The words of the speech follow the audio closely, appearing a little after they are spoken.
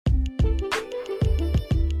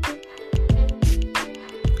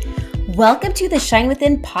Welcome to the Shine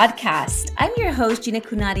Within podcast. I'm your host,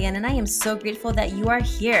 Ynge, and I am so grateful that you are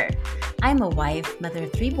here. I'm a wife, mother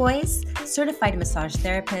of 3 boys, certified massage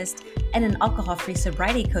therapist, and an alcohol-free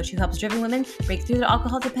sobriety coach who helps driven women break through their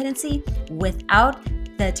alcohol dependency without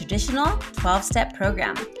the traditional 12-step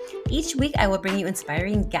program. Each week, I will bring you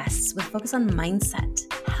inspiring guests with focus on mindset,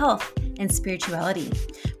 health, and spirituality,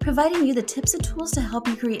 providing you the tips and tools to help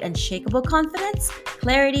you create unshakable confidence,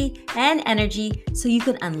 clarity, and energy so you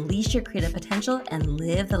can unleash your creative potential and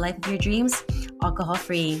live the life of your dreams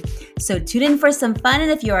alcohol-free. So tune in for some fun,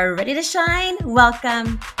 and if you are ready to shine,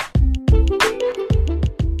 welcome.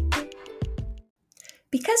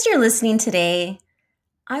 Because you're listening today,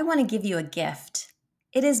 I want to give you a gift.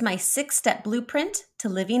 It is my 6-step blueprint to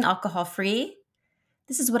living alcohol-free.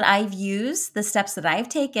 This is what I've used, the steps that I've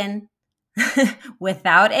taken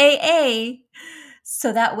without AA,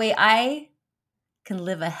 so that way I can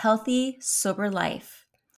live a healthy, sober life.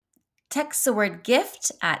 Text the word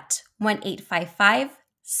GIFT at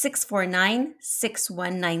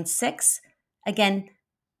 1-855-649-6196. Again,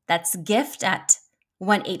 that's GIFT at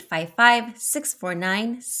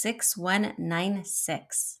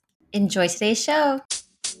 1-855-649-6196. Enjoy today's show.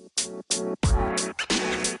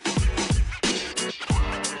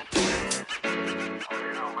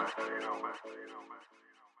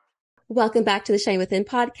 Welcome back to the Shine Within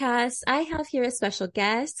podcast. I have here a special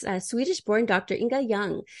guest, a Swedish-born Dr. Ynge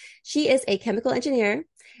Ljung. She is a chemical engineer,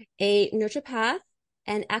 a naturopath,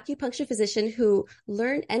 and acupuncture physician who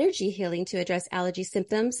learned energy healing to address allergy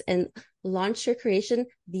symptoms and launched her creation,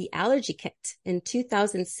 the Allergy Kit, in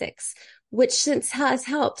 2006, which since has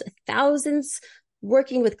helped thousands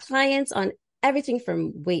working with clients on everything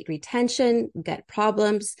from weight retention, gut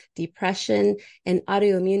problems, depression, and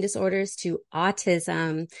autoimmune disorders to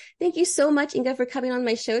autism. Thank you so much, Ynge, for coming on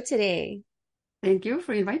my show today. Thank you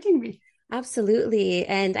for inviting me. Absolutely.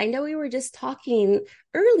 And I know we were just talking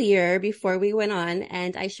earlier before we went on,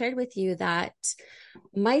 and I shared with you that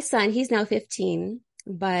my son, he's now 15,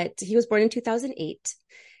 but he was born in 2008,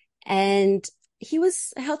 and he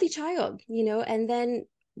was a healthy child, and then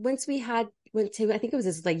once we went to, I think it was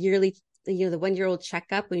this yearly, the 1-year-old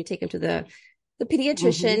checkup when you take him to the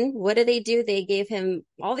pediatrician. Mm-hmm. What do? They gave him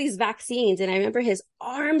all these vaccines. And I remember his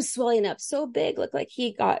arms swelling up so big, looked like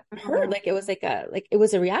he got hurt. Like it was it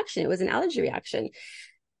was a reaction. It was an allergy reaction.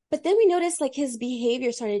 But then we noticed his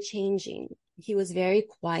behavior started changing. He was very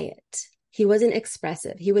quiet. He wasn't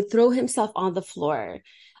expressive. He would throw himself on the floor.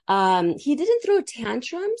 He didn't throw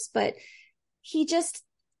tantrums, but he just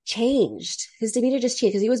changed. His demeanor just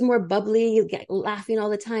changed because he was more bubbly, laughing all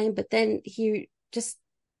the time. But then he just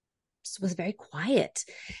was very quiet.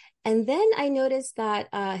 And then I noticed that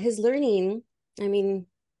his learning, he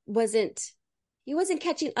wasn't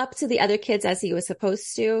catching up to the other kids as he was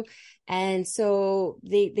supposed to. And so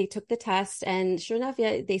they took the test, and sure enough,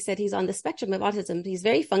 they said he's on the spectrum of autism. He's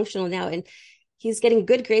very functional now, and he's getting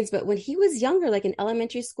good grades. But when he was younger, in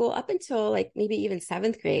elementary school, up until maybe even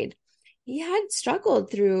 7th grade, he had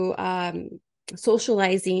struggled through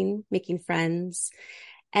socializing, making friends,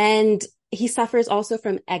 and he suffers also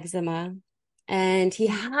from eczema, and he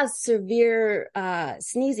has severe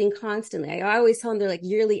sneezing constantly. I always tell him they're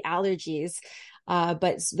yearly allergies,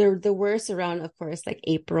 but they're the worst around, of course,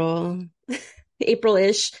 April,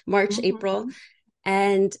 April-ish, March, mm-hmm. April.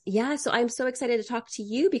 And so I'm so excited to talk to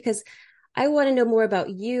you because I want to know more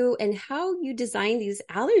about you and how you design these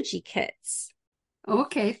allergy kits.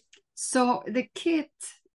 Okay. So the kit,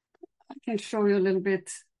 I can show you a little bit.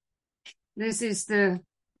 This is the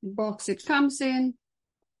box it comes in.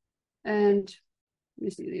 And you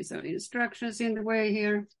see these are the instructions in the way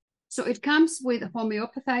here. So it comes with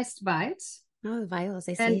homeopathized vials. Oh, the vials,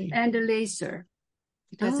 I see. And a laser.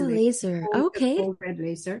 A laser. Okay. A red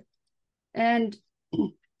laser. And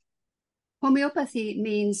homeopathy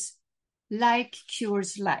means like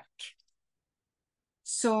cures like.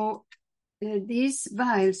 So these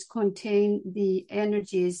vials contain the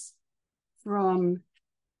energies from,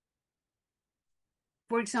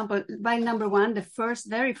 for example, vial number 1, the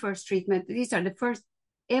very first treatment. These are the first.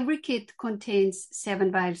 Every kit contains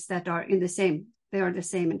 7 vials that are in the same. They are the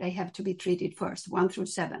same, and they have to be treated first, 1 through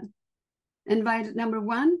 7. And vial number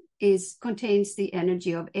 1 contains the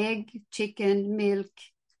energy of egg, chicken, milk,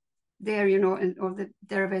 dairy, and all the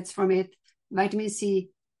derivatives from it, vitamin C,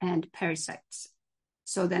 and parasites.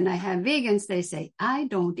 So then I have vegans, they say, I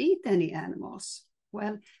don't eat any animals.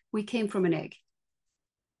 Well, we came from an egg.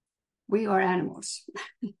 We are animals.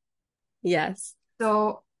 Yes.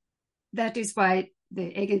 So that is why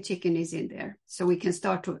the egg and chicken is in there. So we can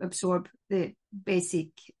start to absorb the basic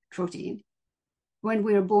protein. When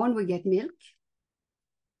we are born, we get milk.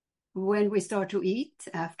 when we start to eat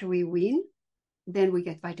after we wean, then we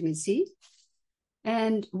get vitamin C.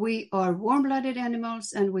 And we are warm-blooded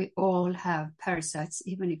animals, and we all have parasites,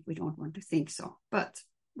 even if we don't want to think so. But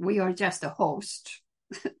we are just a host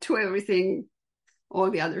to everything,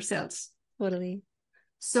 all the other cells. Totally.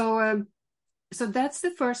 So that's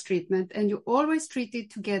the first treatment, and you always treat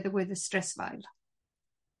it together with a stress vial.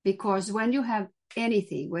 Because when you have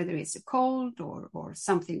anything, whether it's a cold or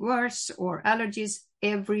something worse or allergies,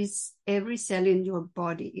 every cell in your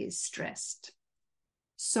body is stressed.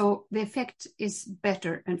 So the effect is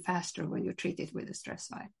better and faster when you treat it with a stress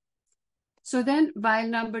vial. So then vial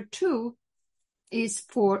number 2 is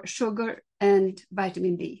for sugar and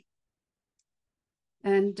vitamin B.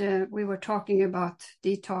 And we were talking about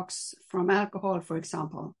detox from alcohol, for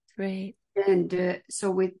example. Right. And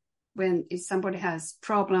so if somebody has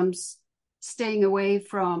problems staying away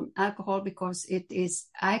from alcohol, because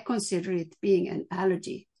I consider it being an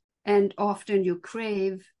allergy. And often you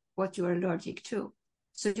crave what you're allergic to.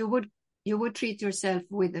 So you would treat yourself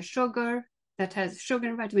with a sugar that has sugar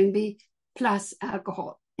and vitamin B plus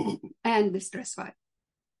alcohol and the stress vial.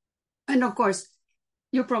 And of course,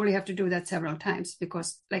 you probably have to do that several times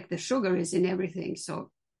because like the sugar is in everything.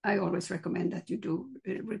 So I always recommend that you do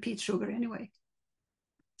repeat sugar anyway.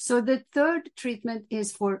 So the third treatment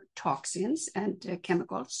is for toxins and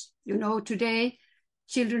chemicals. You know, today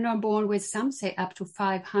children are born with, some say, up to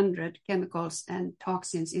 500 chemicals and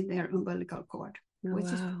toxins in their umbilical cord. Which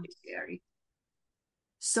is pretty scary.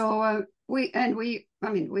 So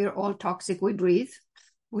we're all toxic. We breathe,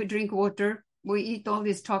 we drink water, we eat all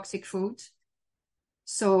these toxic foods.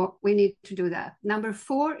 So we need to do that. Number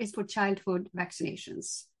 4 is for childhood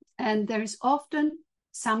vaccinations. And there is often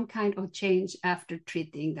some kind of change after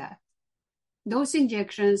treating that. Those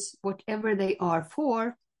injections, whatever they are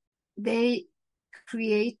for, they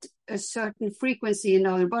create a certain frequency in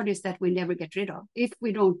our bodies that we never get rid of if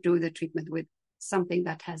we don't do the treatment with something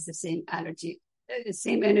that has the same allergy, the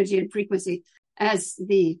same energy and frequency as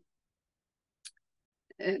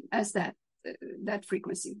that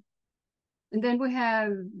frequency. And then we have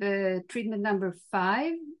the treatment number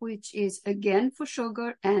 5, which is again for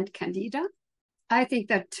sugar and candida. I think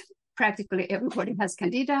that practically everybody has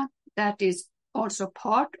candida. That is also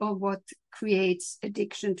part of what creates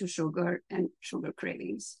addiction to sugar and sugar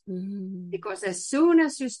cravings. Mm-hmm. Because as soon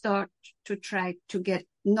as you start to try to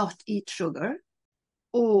not eat sugar,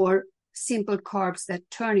 or simple carbs that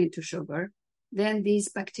turn into sugar, then these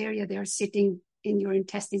bacteria, they are sitting in your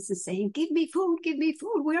intestines and saying, give me food,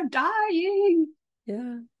 we are dying.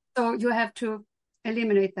 Yeah. So you have to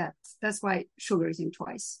eliminate that. That's why sugar is in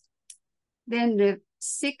twice. Then the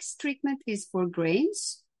 6th treatment is for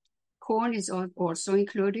grains. Corn is also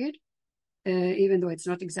included, even though it's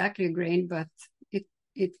not exactly a grain, but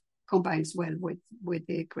it combines well with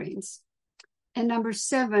the grains. And number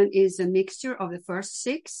 7 is a mixture of the first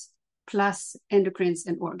 6 plus endocrines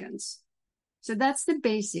and organs. So that's the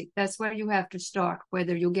basic. That's where you have to start,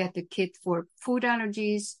 whether you get the kit for food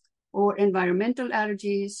allergies or environmental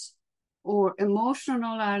allergies or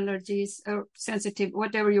emotional allergies or sensitive,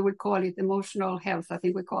 whatever you would call it, emotional health, I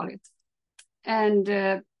think we call it. And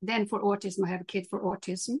then for autism, I have a kit for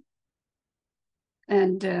autism.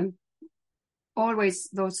 And always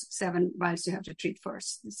those 7 vials you have to treat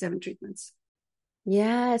first, the 7 treatments.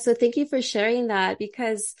 Yeah. So thank you for sharing that,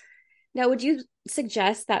 because now would you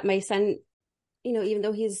suggest that my son, even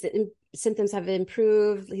though his symptoms have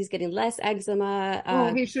improved, he's getting less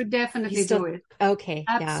eczema? He should definitely do it. Okay.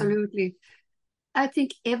 Absolutely. Yeah. I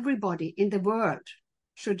think everybody in the world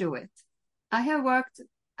should do it. I have worked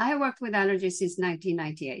with allergies since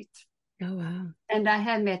 1998. Oh, wow. And I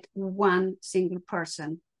have met one single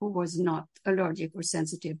person who was not allergic or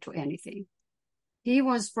sensitive to anything. He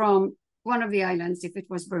was from one of the islands, if it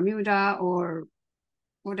was Bermuda or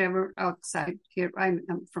whatever outside here. I'm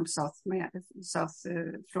from South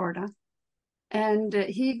Florida. And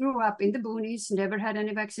he grew up in the boonies, never had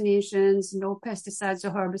any vaccinations, no pesticides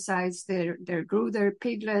or herbicides. They grew their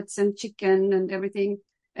piglets and chicken and everything.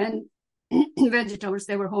 And vegetables,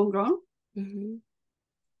 they were homegrown. Mm-hmm.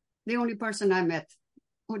 The only person I met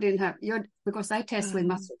who didn't have, because I test with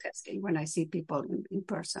muscle testing when I see people in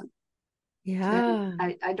person. Yeah.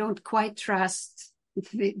 I don't quite trust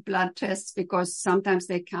the blood tests, because sometimes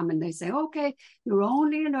they come and they say, okay, you're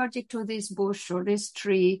only allergic to this bush or this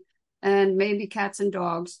tree and maybe cats and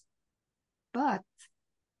dogs. But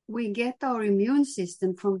we get our immune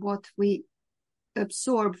system from what we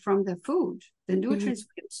absorb from the food, the nutrients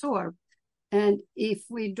we absorb. And if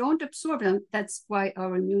we don't absorb them, that's why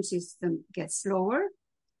our immune system gets slower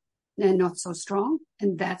and not so strong.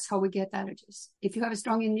 And that's how we get allergies. If you have a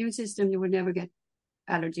strong immune system, you will never get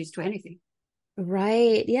allergies to anything.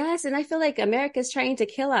 Right. Yes. And I feel like America's trying to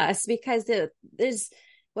kill us because there's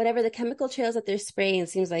whatever the chemical trails that they're spraying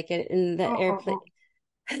seems like it in the airplane.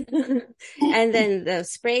 Oh. And then the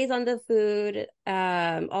sprays on the food.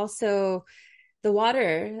 Also the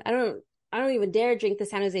water. I don't even dare drink the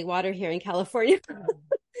San Jose water here in California.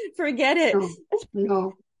 Forget it. No,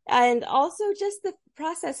 no. And also just the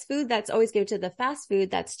processed food that's always given to the fast food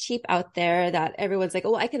that's cheap out there that everyone's like,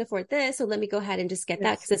 oh, I can afford this. So let me go ahead and just get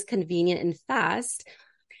that because it's convenient and fast.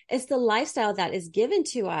 It's the lifestyle that is given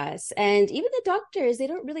to us. And even the doctors, they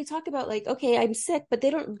don't really talk about like, okay, I'm sick, but they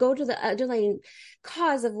don't go to the underlying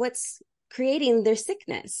cause of what's creating their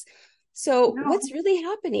sickness. So No. what's really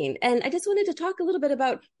happening? And I just wanted to talk a little bit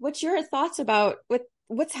about what's your thoughts about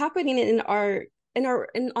what's happening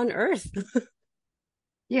on Earth.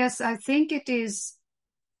 Yes, I think it is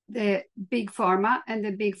the big pharma and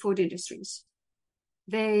the big food industries.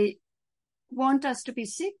 They want us to be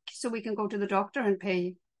sick so we can go to the doctor and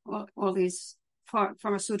pay all these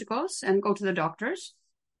pharmaceuticals and go to the doctors.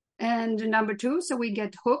 And number two, so we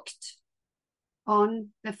get hooked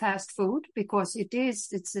on the fast food because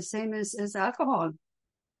it's the same as alcohol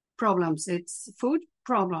problems. It's food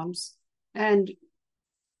problems. And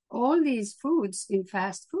all these foods in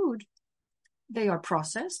fast food, they are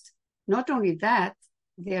processed. Not only that,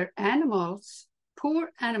 they're animals, poor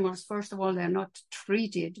animals. First of all, they're not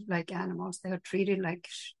treated like animals. They're treated like,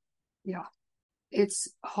 it's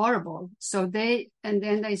horrible. So then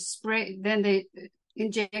they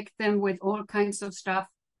inject them with all kinds of stuff.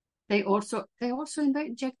 They also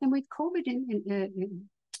inject them with COVID in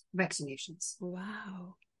vaccinations.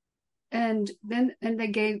 Wow. And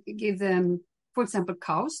they give them, for example,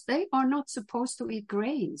 cows. They are not supposed to eat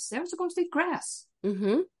grains. They're supposed to eat grass.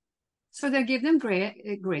 Mm-hmm. So they give them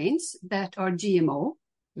grains that are GMO.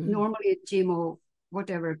 Mm-hmm. Normally GMO,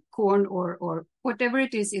 whatever, corn or whatever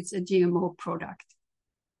it is, it's a GMO product.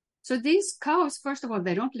 So these cows, first of all,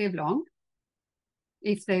 they don't live long.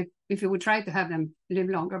 If you would try to have them live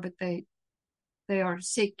longer, but they are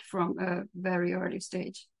sick from a very early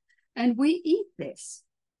stage. And we eat this.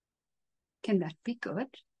 Can that be good?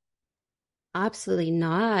 Absolutely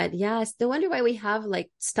not. Yes. No wonder why we have like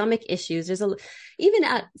stomach issues.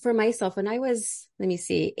 For myself, when I was,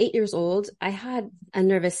 8 years old, I had a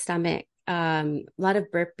nervous stomach, a lot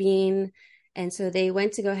of burping. And so they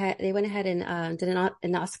went ahead and did an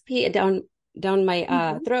endoscopy down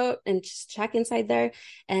my throat and just check inside there.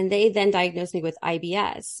 And they then diagnosed me with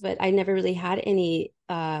IBS, but I never really had any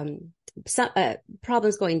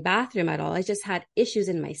problems going bathroom at all. I just had issues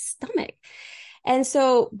in my stomach. And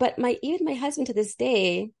so, but even my husband to this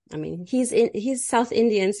day, he's South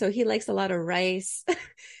Indian, so he likes a lot of rice.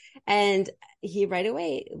 And he right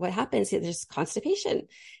away, what happens? There's constipation,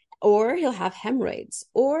 or he'll have hemorrhoids,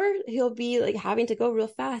 or he'll be like having to go real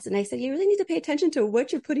fast. And I said, you really need to pay attention to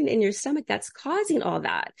what you're putting in your stomach that's causing all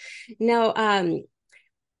that. Now,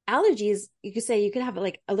 allergies, you could say you could have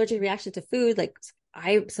like allergic reaction to food. Like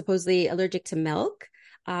I'm supposedly allergic to milk.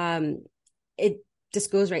 It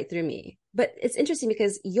just goes right through me. But it's interesting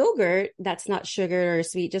because yogurt that's not sugar or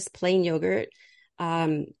sweet, just plain yogurt,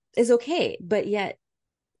 is okay. But yet,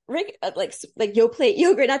 like Yoplait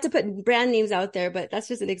yogurt, not to put brand names out there, but that's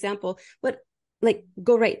just an example. But like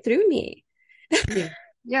go right through me.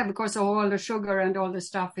 Yeah, because of all the sugar and all the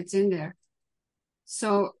stuff it's in there.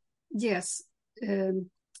 So yes, the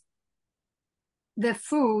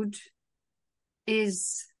food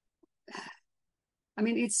is,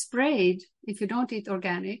 it's sprayed. If you don't eat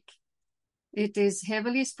organic, it is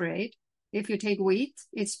heavily sprayed. If you take wheat,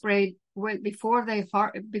 it's sprayed before they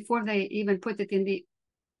even put it in the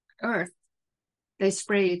earth. They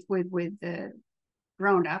spray it with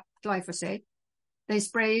Roundup, glyphosate. They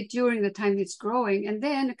spray it during the time it's growing, and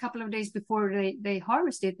then a couple of days before they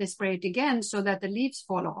harvest it, they spray it again so that the leaves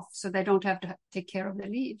fall off, so they don't have to take care of the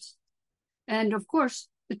leaves. And of course,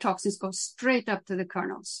 the toxins go straight up to the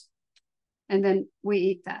kernels, and then we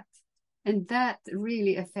eat that. And that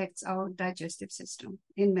really affects our digestive system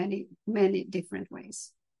in many, many different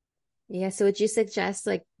ways. Yeah. So would you suggest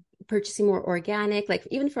like purchasing more organic, like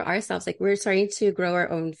even for ourselves, like we're starting to grow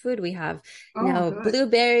our own food. We have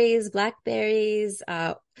blueberries, blackberries,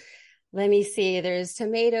 there's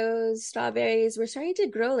tomatoes, strawberries. We're starting to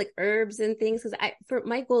grow like herbs and things because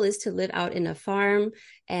my goal is to live out in a farm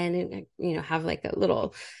and, have like a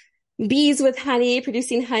little bees with honey,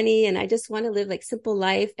 producing honey. And I just want to live like simple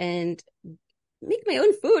life and make my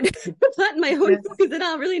own food, plant my own food, then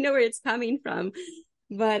I'll really know where it's coming from.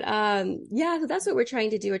 But so that's what we're trying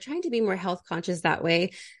to do. We're trying to be more health conscious that way.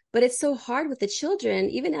 But it's so hard with the children,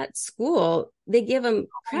 even at school, they give them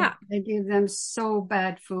crap. They give them so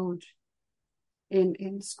bad food.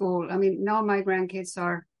 in school. I mean, now my grandkids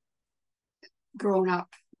are grown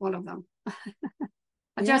up, all of them.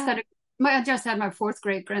 I just had my fourth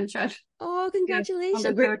grade grandchild. Oh, Yeah, on congratulations.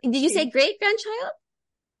 the Did you say 13th. great grandchild?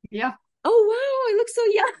 Yeah. Oh, wow. I look so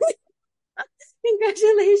young.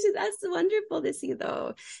 Congratulations. That's wonderful to see,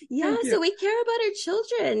 though. Yeah. Thank So you. we care about our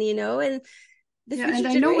children, and the Yeah, future and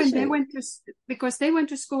I know when they generation. went to, because they went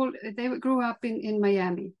to school, they grew up in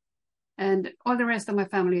Miami, and all the rest of my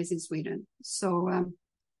family is in Sweden. So,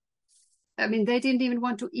 I mean, they didn't even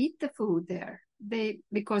want to eat the food there.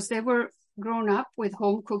 Because they were grown up with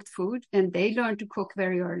home cooked food, and they learned to cook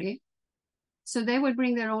very early. So they would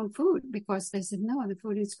bring their own food because they said, no, the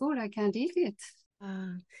food in school, I can't eat it.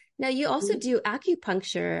 Uh, Now you also do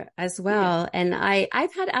acupuncture as Yeah. well. And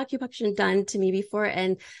I've had acupuncture done to me before.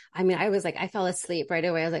 And I mean, I fell asleep right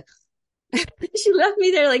away. I was like, she left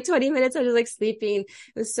me there like 20 minutes. I was like sleeping.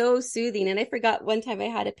 It was so soothing. And I forgot one time I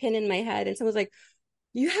had a pin in my head and someone was like,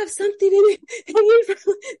 you have something in it.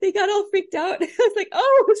 They got all freaked out. I was like,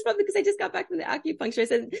 oh, it's probably because I just got back from the acupuncture. I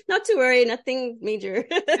said, not to worry, nothing major.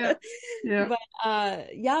 Yeah. Yeah. But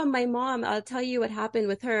yeah, my mom, I'll tell you what happened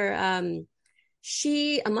with her.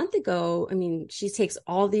 She, a month ago, I mean, she takes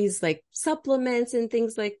all these like supplements and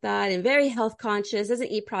things like that, and very health conscious,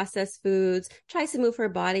 doesn't eat processed foods, tries to move her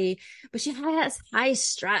body, but she has high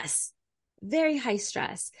stress, very high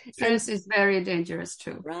stress. And Stress is very dangerous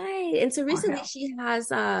too. right. And so For recently health. she has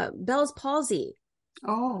Bell's palsy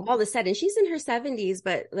Oh, all of a sudden. She's in her 70s,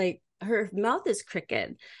 but like her mouth is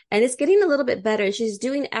crooked and it's getting a little bit better. She's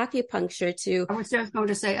doing acupuncture to, I was just going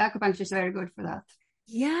to say acupuncture is very good for that.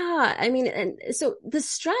 yeah, I mean, and so the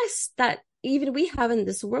stress that even we have in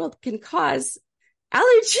this world can cause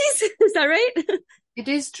allergies. Is that right? It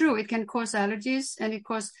is true. It can cause allergies, and it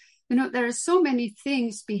cause, there are so many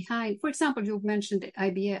things behind. For example, you mentioned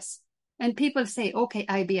IBS, and people say, okay,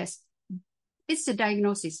 IBS, it's the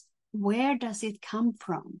diagnosis. Where does it come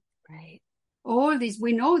from? Right. All these,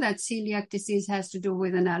 we know that celiac disease has to do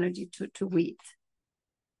with an allergy to wheat,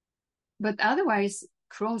 but otherwise,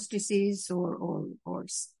 Crohn's disease or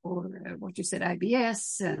what you said,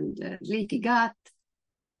 IBS and leaky gut,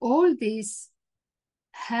 all these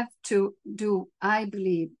have to do, I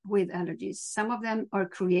believe, with allergies. Some of them are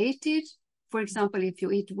created. For example, if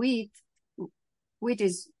you eat wheat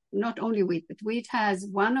is not only wheat, but wheat has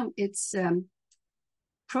one of its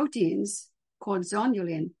proteins called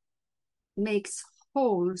zonulin makes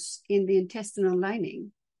holes in the intestinal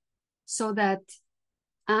lining so that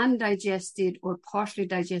undigested or partially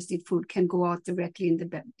digested food can go out directly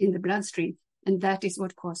in the bloodstream, and that is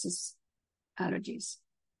what causes allergies.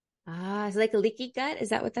 It's like a leaky gut. Is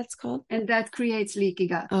that what that's called? And that creates leaky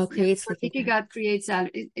gut. Oh, Yeah. creates So leaky leaky gut. gut creates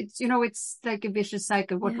it's it's like a vicious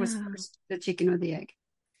cycle. What was Yeah. first, the chicken or the egg?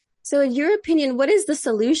 So in your opinion, what is the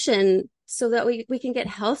solution so that we can get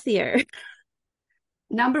healthier?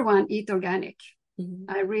 Number one, eat organic. Mhm.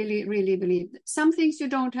 I really, really believe some things you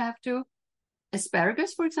don't have to.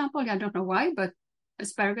 Asparagus, for example, I don't know why, but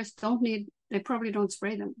asparagus they probably don't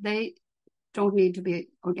spray them. They don't need to be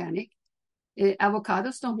organic.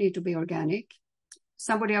 Avocados don't need to be organic.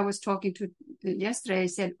 Somebody I was talking to yesterday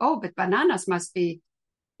said, oh, but bananas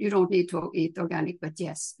you don't need to eat organic, but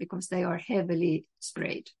yes, because they are heavily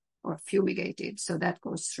sprayed or fumigated. So that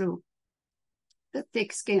goes through the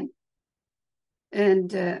thick skin.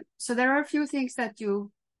 And so there are a few things that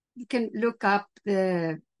you can look up,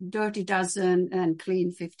 the Dirty Dozen and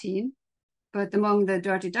Clean 15. But among the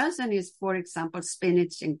Dirty Dozen is, for example,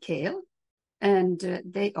 spinach and kale. And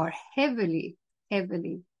they are heavily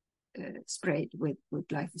sprayed with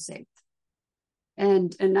glyphosate.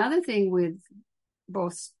 And another thing with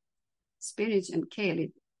both spinach and kale,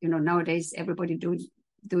 nowadays everybody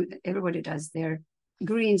does their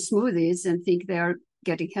green smoothies and think they are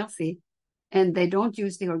getting healthy, and they don't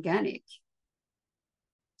use the organic.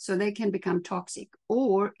 So they can become toxic.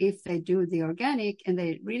 Or if they do the organic and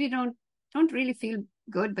they really don't really feel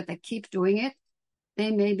good, but they keep doing it,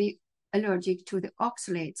 they may be allergic to the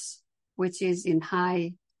oxalates, which is in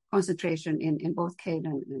high concentration in both kale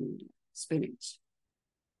and spinach.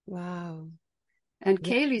 Wow. And Yeah.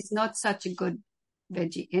 kale is not such a good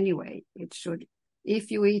veggie anyway.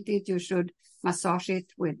 If you eat it, you should massage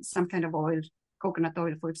it with some kind of oil, coconut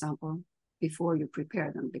oil, for example, before you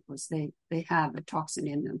prepare them, because they have a toxin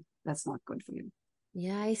in them that's not good for you.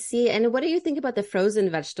 Yeah, I see. And what do you think about the frozen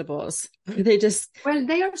vegetables? They just, Well,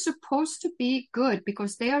 they are supposed to be good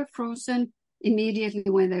because they are frozen immediately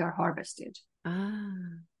when they are harvested.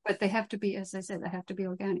 ah, But they have to be, as I said, they have to be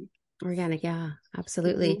organic. Organic, yeah,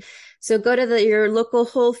 absolutely. Mhm. So go to your local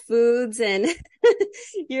Whole Foods and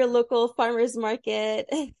your local farmers market.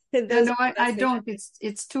 No, Those no, are the I best places. don't.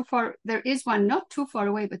 It's too far. There is one not too far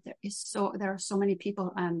away, but there are so many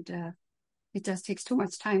people, and it just takes too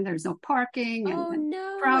much time. There's no parking Oh and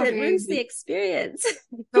no, it crowded. ruins the experience.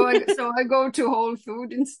 So I go to Whole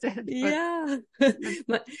Food instead. But, Yeah. but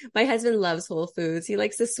My my husband loves Whole Foods. He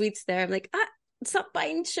likes the sweets there. I'm like, stop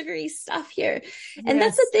buying sugary stuff here. And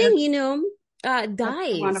that's the yes, thing,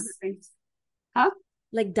 that's one of the dyes, things. Huh?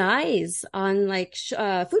 like dyes on like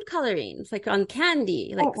food colorings, like on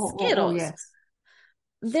candy, like Oh, Skittles. yes.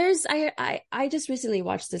 There's I just recently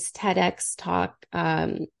watched this TEDx talk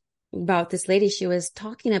about this lady. She was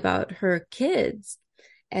talking about her kids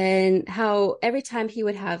and how every time he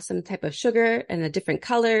would have some type of sugar and a different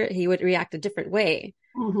color, he would react a different way.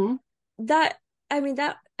 Mm-hmm. That I mean,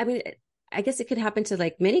 I guess it could happen to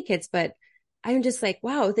like many kids, but I'm just like,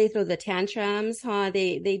 wow, they throw the tantrums, huh?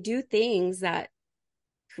 They do things that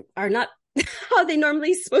are not how they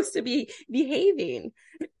normally supposed to be behaving.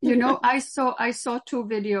 I saw two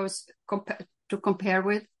videos to compare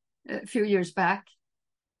with a few years back,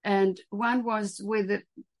 and one was with a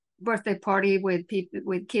birthday party with people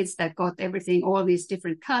with kids that got everything, all these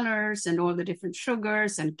different colors and all the different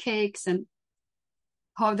sugars and cakes, and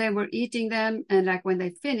how they were eating them. And like when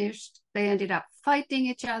they finished, they ended up fighting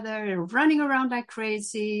each other, running around like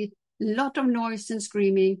crazy, a lot of noise and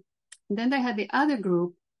screaming. And then they had the other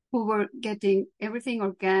group who were getting everything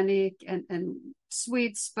organic and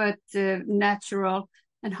sweets, but natural,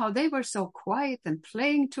 and how they were so quiet and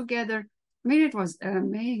playing together. I mean, it was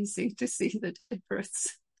amazing to see the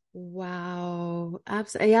difference. Wow.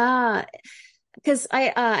 Absolutely. Yeah. Because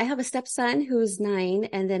I have a stepson who's 9,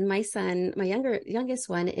 and then my son, my youngest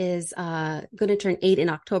one is going to turn 8 in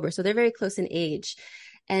October. So they're very close in age.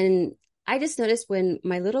 And I just noticed when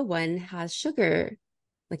my little one has sugar,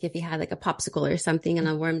 like if he had like a popsicle or something on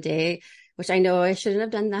a warm day, which I know I shouldn't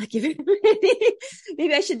have done that, given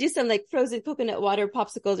maybe I should do some like frozen coconut water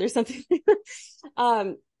popsicles or something.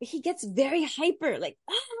 He gets very hyper, like,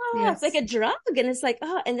 it's like Yes, a drug. And it's like,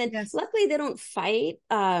 and then yes. luckily they don't fight.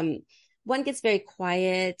 One gets very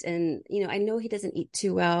quiet, and I know he doesn't eat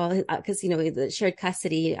too well because the shared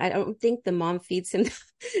custody. I don't think the mom feeds him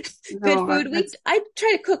good No, food. that's I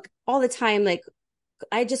try to cook all the time, like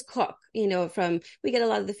I just cook, we get a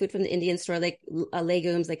lot of the food from the Indian store, like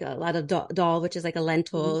legumes, like a lot of dal, which is like a mhm,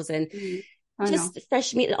 lentils, and mhm. I know. just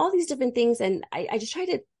fresh meat and all these different things. And I just try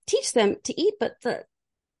to teach them to eat, but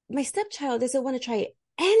my stepchild doesn't want to try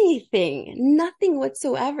anything, nothing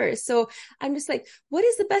whatsoever. So I'm just like, what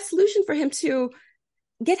is the best solution for him to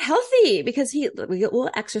get healthy? Because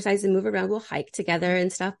we'll exercise and move around, we'll hike together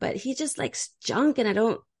and stuff, but he just likes junk. And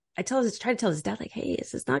try to tell his dad, like, hey,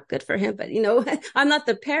 this is not good for him. But I'm not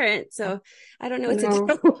the parent, so I don't know what to No,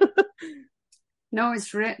 do. no,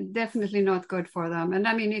 it's definitely not good for them. And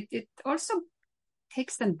I mean, it also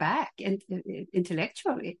takes them back and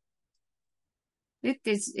intellectually. It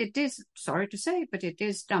is, sorry to say, but it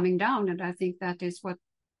is dumbing down. And I think that is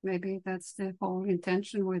maybe that's the whole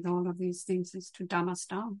intention with all of these things, is to dumb us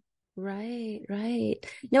down. Right, right.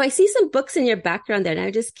 Now I see some books in your background there, and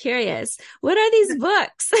I'm just curious. What are these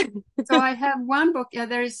books? So I have one book. Yeah,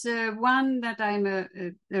 there is one that I'm a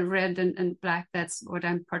red and black. That's what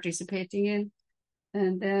I'm participating in.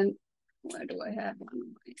 And then where do I have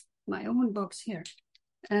one of my own books here?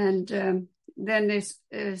 And then there's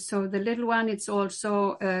so the little one. It's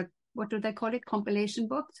also what do they call it? Compilation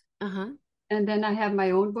books. Uh-huh. And then I have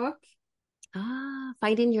my own book.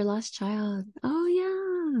 Finding Your Lost Child. Oh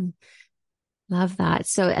yeah. Love that.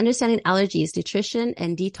 So understanding allergies, nutrition,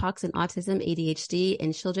 and detox in autism, ADHD,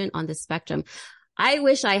 and children on the spectrum. I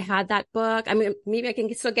wish I had that book. I mean, maybe I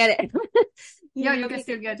can still get it. Yeah, you can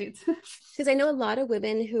still get it. Because I know a lot of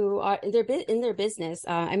women who are in their business.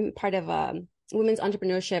 I'm part of a women's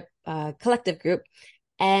entrepreneurship collective group,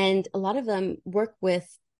 and a lot of them work with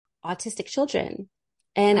autistic children.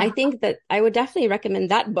 And I think that I would definitely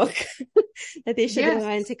recommend that book that they should go Yes,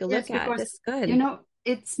 ahead and take a yes, look at. because That's good.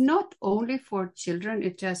 it's not only for children.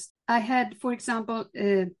 I had, for example,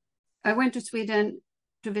 I went to Sweden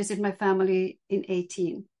to visit my family in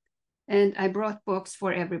 2018, and I brought books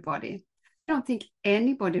for everybody. I don't think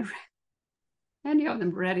any of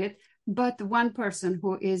them read it, but one person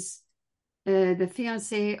who is the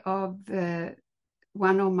fiance of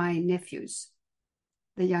one of my nephews,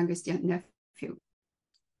 the youngest nephew.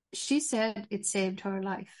 She said it saved her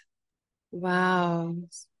life. Wow.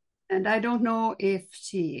 And I don't know if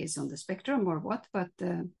she is on the spectrum or what, but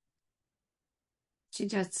she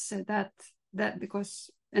just said that because,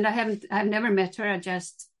 and I've never met her. I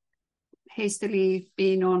just hastily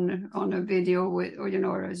been on a video with, or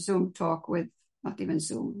or a Zoom talk with, not even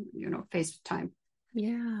Zoom, FaceTime.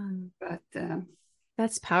 Yeah. But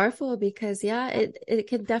That's powerful because it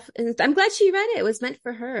could definitely, I'm glad she read it. It was meant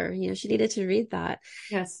for her. She needed to read that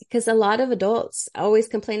yes, because a lot of adults always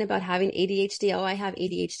complain about having ADHD. Oh, I have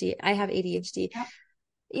ADHD. I have ADHD.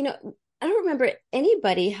 yeah. I don't remember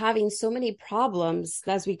anybody having so many problems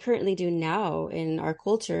as we currently do now in our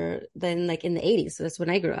culture than like in the 80s. So that's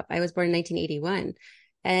when I grew up. I was born in 1981.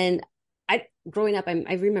 And growing up,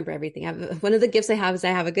 I remember everything. One of the gifts I have is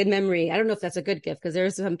I have a good memory. I don't know if that's a good gift because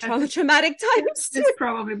there's some traumatic times. It's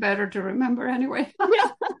probably better to remember anyway.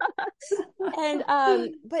 Yeah. And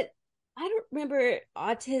but I don't remember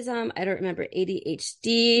autism. I don't remember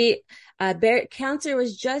ADHD. Cancer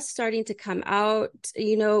was just starting to come out.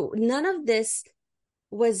 None of this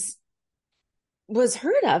was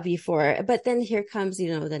heard of before. But then here comes, the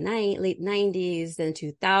late 90s, then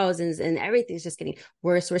 2000s, and everything's just getting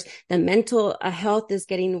worse. The mental health is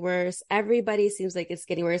getting worse. Everybody seems like it's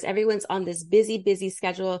getting worse. Everyone's on this busy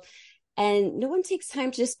schedule, and no one takes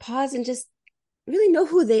time to just pause and just really know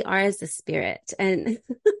who they are as a spirit. And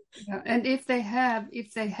yeah. And if they have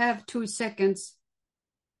 2 seconds,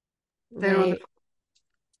 they're on the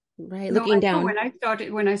right, looking down. When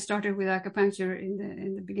I started with acupuncture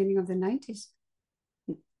in the beginning of the 90s,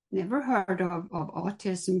 never heard of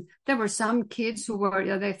autism. There were some kids who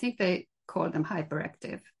were, they think they called them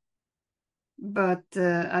hyperactive, but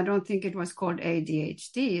I don't think it was called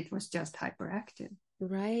ADHD. It was just hyperactive.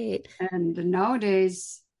 Right. And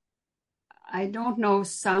nowadays, I don't know,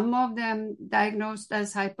 some of them diagnosed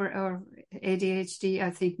as hyper or ADHD. I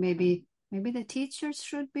think maybe the teachers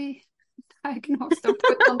should be diagnosed or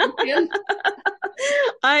put on the pill.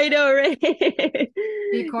 I know, right?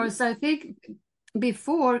 Because I think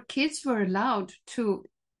before, kids were allowed to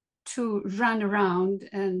run around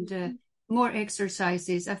and more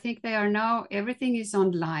exercises. I think they are now, everything is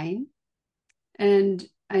online. And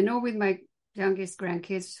I know with my youngest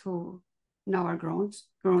grandkids who now are grown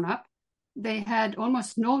up, they had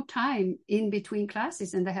almost no time in between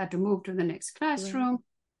classes and they had to move to the next classroom. Right.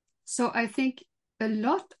 So I think a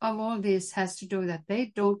lot of all this has to do that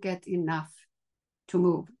they don't get enough to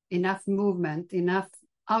move, enough movement, enough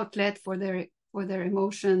outlet for their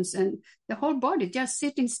emotions, and the whole body just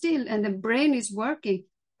sitting still, and the brain is working,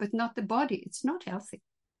 but not the body. It's not healthy.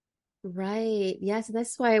 Right. Yes.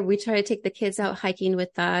 That's why we try to take the kids out hiking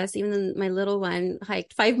with us. Even my little one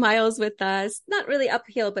hiked 5 miles with us, not really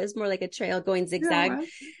uphill, but it's more like a trail going zigzag. Yeah, right.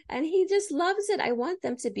 And he just loves it. I want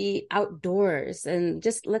them to be outdoors and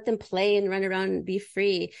just let them play and run around and be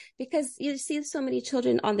free, because you see so many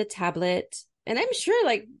children on the tablet. And I'm sure,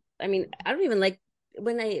 I don't even like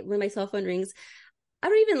when my cell phone rings, I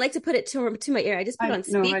don't even like to put it to my ear. I just put it on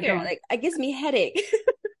speaker. It gives me headache.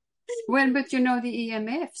 Well, but the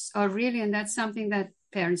EMFs are really, and that's something that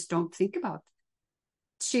parents don't think about.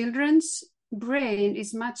 Children's brain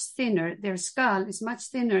is much thinner. Their skull is much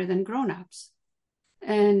thinner than grown-ups.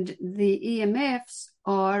 And the EMFs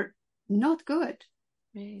are not good,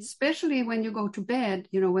 right. Especially when you go to bed.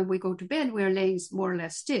 When we go to bed, we're laying more or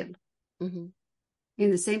less still, mm-hmm.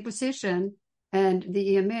 in the same position. And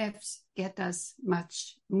the EMFs get us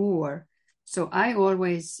much more. So I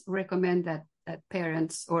always recommend that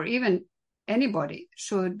parents, or even anybody,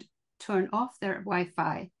 should turn off their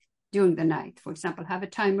Wi-Fi during the night. For example, have a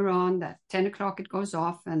timer on that 10 o'clock it goes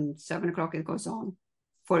off and 7 o'clock it goes on,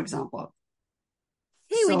 for example.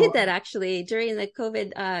 Hey, we did that actually during the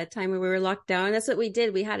COVID time when we were locked down. That's what we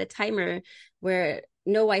did. We had a timer where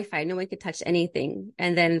no Wi-Fi, no one could touch anything.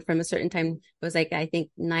 And then from a certain time, it was I think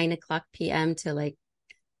 9 o'clock p.m. to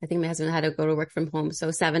I think my husband had to go to work from home. So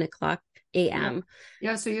 7 o'clock a.m.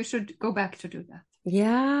 Yeah, so you should go back to do that.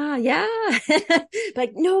 Yeah.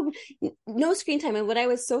 No screen time. And what I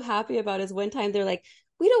was so happy about is one time they're like,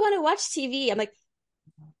 we don't want to watch TV. I'm like,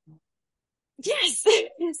 yes.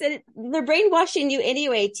 I said, they're brainwashing you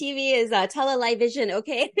anyway. TV is television,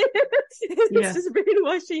 okay? It's just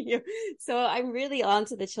brainwashing you. So I'm really on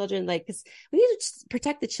to the children, because we need to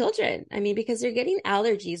protect the children. Because they're getting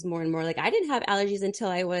allergies more and more. I didn't have allergies until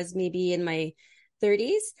I was maybe in my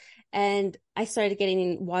 30s. And I started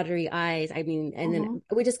getting watery eyes. And mm-hmm. Then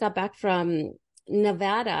we just got back from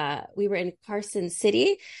Nevada. We were in Carson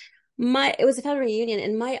City. It was a family reunion,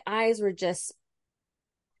 and my eyes were just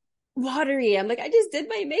watery. I'm like, I just did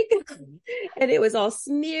my makeup and it was all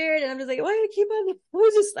smeared. And I'm just like, why do I keep on? I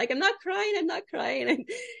was just I'm not crying. And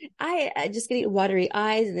I just getting watery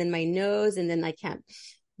eyes, and then my nose, and then I can't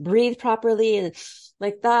breathe properly and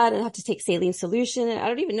like that, and I have to take saline solution. And I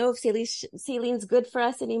don't even know if saline's good for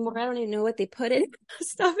us anymore. I don't even know what they put in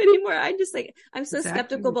stuff anymore. I'm just like, I'm so Exactly.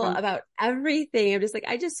 skeptical about everything. I'm just like,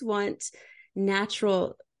 I just want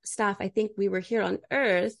natural stuff. I think we were here on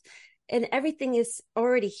Earth and everything is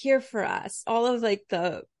already here for us. All of like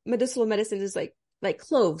the medicinal medicine is like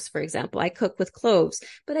cloves, for example. I cook with cloves,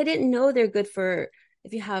 but I didn't know they're good for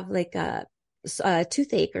if you have like a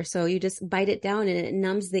toothache or so, you just bite it down and it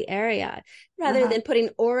numbs the area rather than putting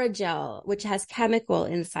Oragel, which has chemical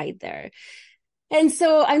inside there. And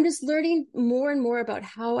so I'm just learning more and more about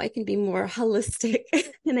how I can be more holistic.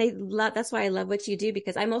 And that's why I love what you do,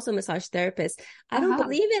 because I'm also a massage therapist. I don't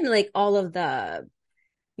believe in like all of the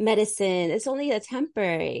medicine. It's only a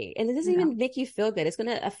temporary and it doesn't even make you feel good. It's going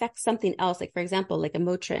to affect something else. Like, for example, like a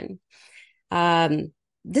Motrin.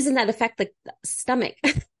 Doesn't that affect the stomach?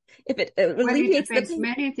 If it alleviates it depends the pain.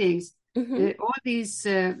 many things. Mm-hmm. All these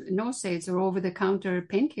NSAIDs or over-the-counter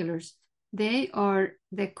painkillers, they are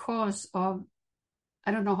the cause of,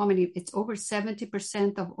 I don't know how many, it's over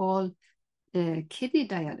 70% of all kidney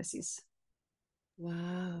dialysis.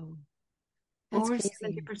 Wow. That's Over crazy.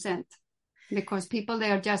 70%. Because people,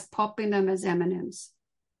 they are just popping them as M&Ms.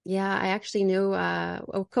 Yeah, I actually knew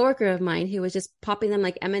a coworker of mine who was just popping them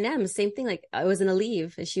like M&Ms. Same thing, like I was in a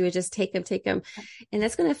leave and she would just take them. And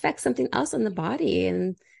that's going to affect something else on the body.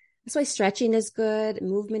 And that's why stretching is good,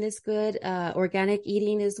 movement is good, organic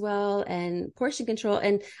eating as well, and portion control.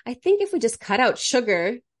 And I think if we just cut out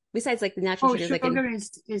sugar, besides like the natural sugars, like Sugar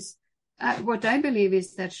is what I believe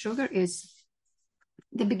is that sugar is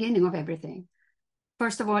the beginning of everything.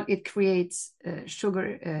 First of all, it creates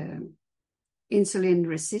sugar insulin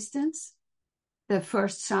resistance. The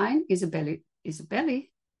first sign is a belly.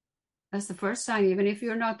 That's the first sign. Even if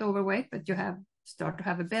you're not overweight, but you start to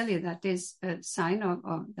have a belly, that is a sign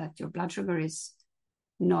of that your blood sugar is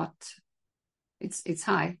not. It's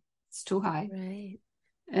high. It's too high. right.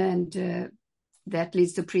 And that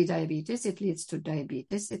leads to pre-diabetes. It leads to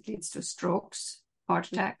diabetes. It leads to strokes, heart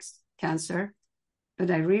attacks, cancer. But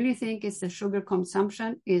I really think it's the sugar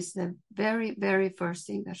consumption is the very, very first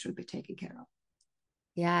thing that should be taken care of.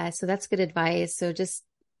 Yeah, so that's good advice. So just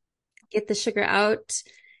get the sugar out,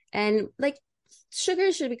 and like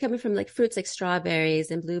sugar should be coming from like fruits like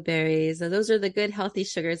strawberries and blueberries. So those are the good healthy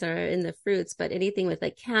sugars that are in the fruits, but anything with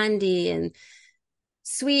like candy and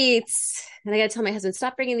sweets. And I got to tell my husband,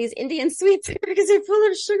 stop bringing these Indian sweets because they're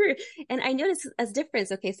full of sugar. And I noticed a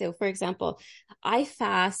difference. Okay. So for example, I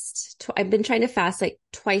fast, I've been trying to fast like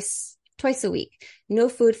twice a week, no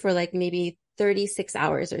food for like maybe 36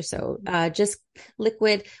 hours or so, just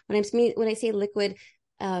liquid. When I say liquid,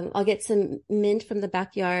 I'll get some mint from the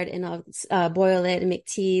backyard and I'll boil it and make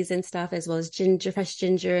teas and stuff, as well as fresh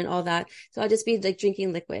ginger and all that. So I'll just be like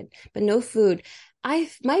drinking liquid, but no food.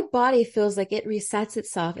 My body feels like it resets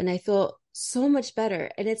itself and I feel so much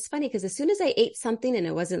better. And it's funny because as soon as I ate something and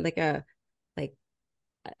it wasn't like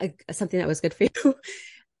something that was good for you,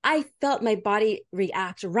 I felt my body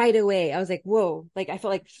react right away. I was like, whoa, like I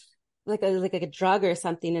felt like a drug or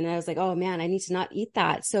something. And I was like, oh man, I need to not eat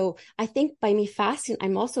that. So I think by me fasting,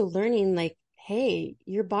 I'm also learning like, hey,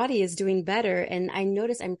 your body is doing better. And I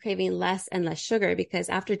notice I'm craving less and less sugar because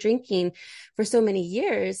after drinking for so many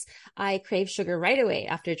years, I crave sugar right away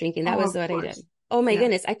after drinking. That was what I did. Oh my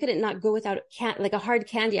goodness. I couldn't not go without like a hard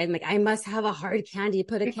candy. I'm like, I must have a hard candy,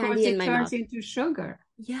 put a candy in my mouth. Because it turns into sugar.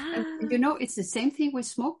 Yeah. And it's the same thing with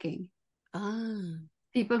smoking.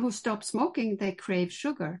 People who stop smoking, they crave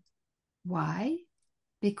sugar. Why?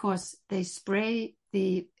 Because they spray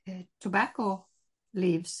the tobacco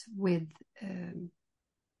leaves with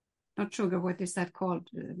not sugar. What is that called?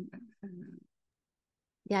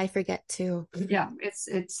 Yeah, I forget too. Yeah,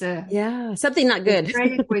 it's something not good.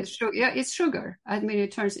 Spray it with sugar. Yeah, it's sugar. I mean,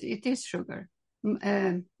 it is sugar.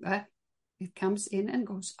 But it comes in and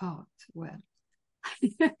goes out. Well,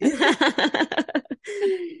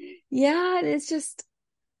 yeah, it's just.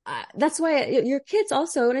 That's why your kids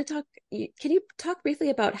also want to talk. Can you talk briefly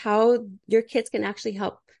about how your kids can actually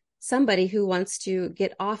help somebody who wants to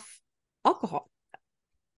get off alcohol?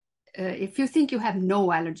 If you think you have no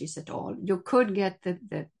allergies at all, you could get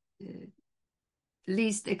the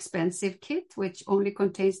least expensive kit, which only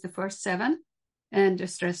contains the first 7 and a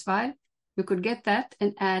stress vial. You could get that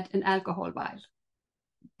and add an alcohol vial.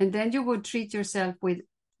 And then you would treat yourself with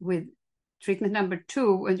treatment number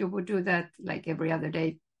 2, and you would do that like every other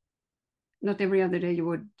day. Not every other day, you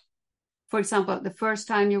would, for example, the first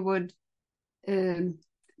time you would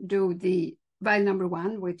do the vial number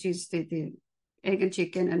 1, which is the egg and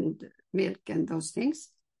chicken and milk and those things.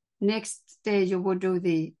 Next day, you would do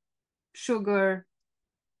the sugar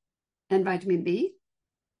and vitamin B.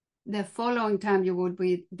 the following time you would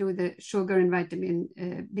do the sugar and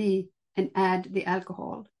vitamin B and add the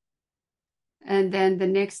alcohol. And then the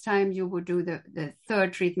next time you would do the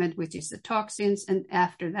third treatment, which is the toxins. And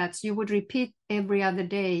after that, so you would repeat every other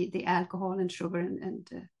day the alcohol and sugar. And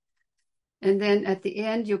then at the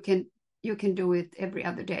end, you can do it every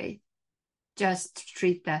other day. Just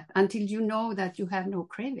treat that until you know that you have no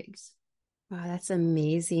cravings. Wow, that's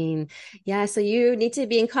amazing. Yeah, so you need to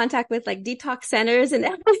be in contact with like detox centers and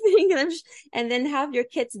everything, and then have your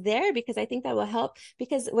kits there, because I think that will help.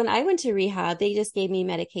 Because when I went to rehab, they just gave me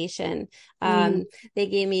medication. They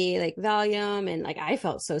gave me like Valium, and like I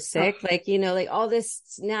felt so sick, like, you know, like all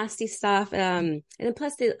this nasty stuff. And then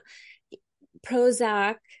plus the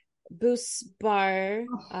Prozac, Boost Bar,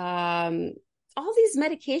 all these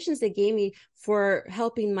medications they gave me for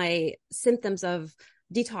helping my symptoms of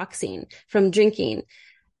detoxing from drinking.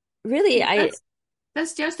 Really,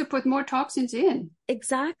 that's just to put more toxins in.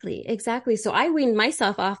 Exactly. So I weaned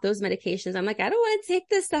myself off those medications. I'm like, I don't want to take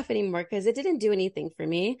this stuff anymore because it didn't do anything for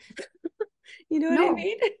me. You know what I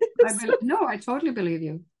mean? No, I totally believe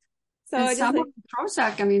you. So and some of the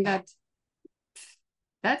Prozac, I mean, that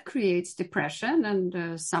creates depression,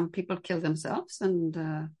 and some people kill themselves and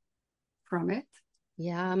from it.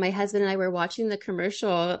 Yeah, my husband and I were watching the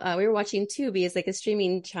commercial. We were watching Tubi, it's like a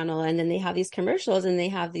streaming channel, and then they have these commercials and they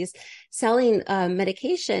have these selling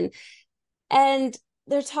medication, and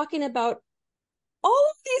they're talking about all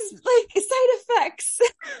of these like side effects.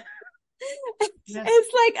 Yes.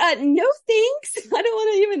 It's like, no thanks. I don't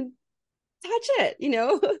want to even touch it, you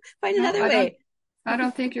know, find another way. I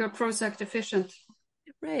don't think you're Prozac deficient.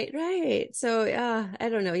 Right. So, I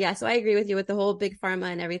don't know. Yeah. So I agree with you with the whole big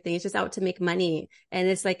pharma and everything. It's just out to make money. And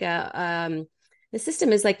it's like the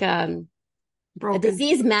system is like, a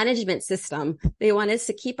disease management system. They want us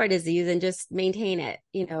to keep our disease and just maintain it,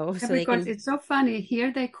 you know. Yeah, so because it's so funny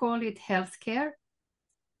here, they call it healthcare.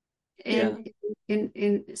 And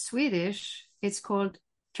in Swedish,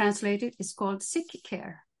 translated, it's called sick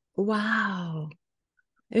care. Wow.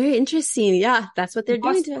 Very interesting. Yeah. That's what they're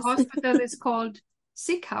doing to us. The hospital is called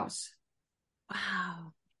sick house.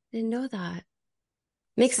 Wow. Didn't know that.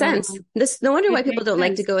 Makes sense. No wonder why people don't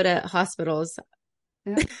like to go to hospitals.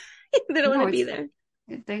 Yeah. They don't want to be there.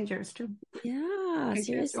 It's dangerous too. Yeah.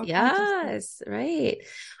 Seriously. Yes. Right.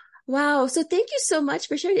 Wow. So thank you so much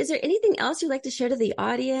for sharing. Is there anything else you'd like to share to the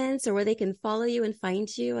audience, or where they can follow you and find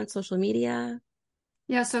you on social media?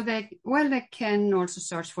 Yeah. So they can also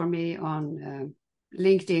search for me on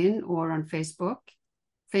LinkedIn or on Facebook.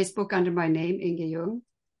 Facebook under my name, Ynge Ljung.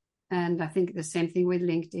 And I think the same thing with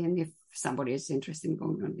LinkedIn, if somebody is interested in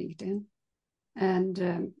going on LinkedIn.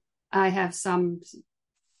 And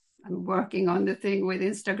I'm working on the thing with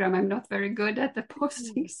Instagram. I'm not very good at the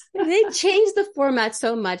postings. They changed the format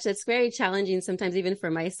so much. It's very challenging sometimes, even for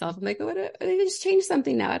myself. I'm like, they just changed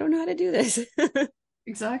something now. I don't know how to do this.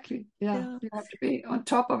 Exactly. Yeah. You have to be on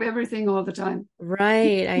top of everything all the time.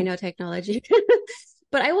 Right. I know technology.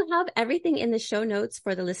 But I will have everything in the show notes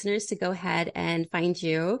for the listeners to go ahead and find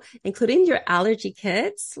you, including your allergy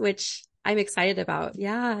kits, which I'm excited about.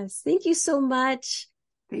 Yes. Thank you so much.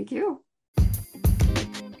 Thank you.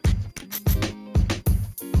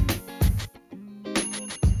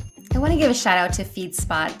 I want to give a shout out to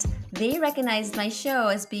FeedSpot. They recognized my show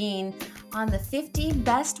as being on the 50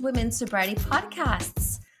 Best Women's Sobriety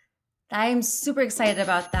Podcasts. I'm super excited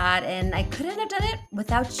about that, and I couldn't have done it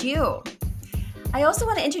without you. I also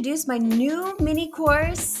want to introduce my new mini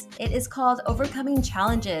course. It is called Overcoming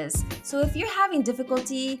Challenges. So if you're having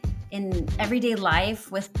difficulty in everyday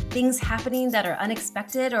life with things happening that are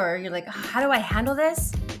unexpected, or you're like, how do I handle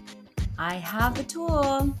this? I have the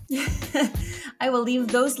tool. I will leave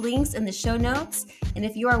those links in the show notes. And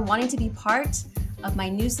if you are wanting to be part of my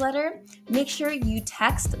newsletter, make sure you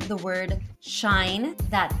text the word SHINE,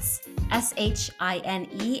 that's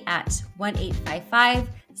SHINE, at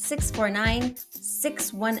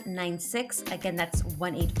 1-855-649-6196. Again, that's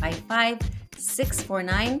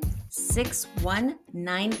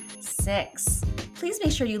 1-855-649-6196. Please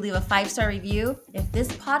make sure you leave a 5-star review if this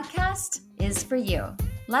podcast is for you.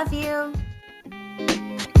 Love you.